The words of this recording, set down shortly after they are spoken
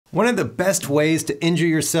One of the best ways to injure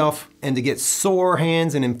yourself and to get sore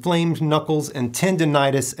hands and inflamed knuckles and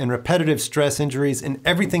tendonitis and repetitive stress injuries and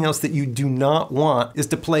everything else that you do not want is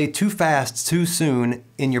to play too fast too soon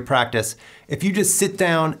in your practice. If you just sit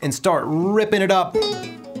down and start ripping it up,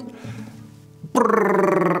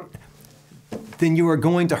 then you are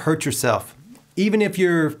going to hurt yourself. Even if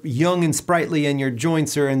you're young and sprightly and your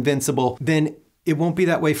joints are invincible, then it won't be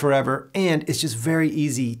that way forever, and it's just very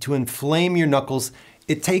easy to inflame your knuckles.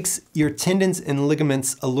 It takes your tendons and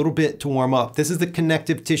ligaments a little bit to warm up. This is the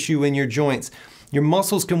connective tissue in your joints. Your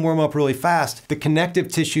muscles can warm up really fast. The connective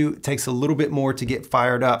tissue takes a little bit more to get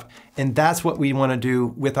fired up, and that's what we want to do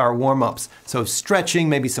with our warm-ups. So stretching,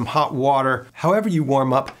 maybe some hot water, however you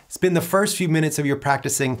warm up, spend the first few minutes of your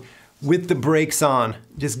practicing with the brakes on.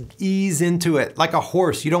 Just ease into it. Like a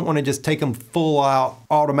horse, you don't want to just take them full out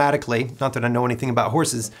automatically. Not that I know anything about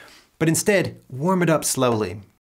horses, but instead, warm it up slowly.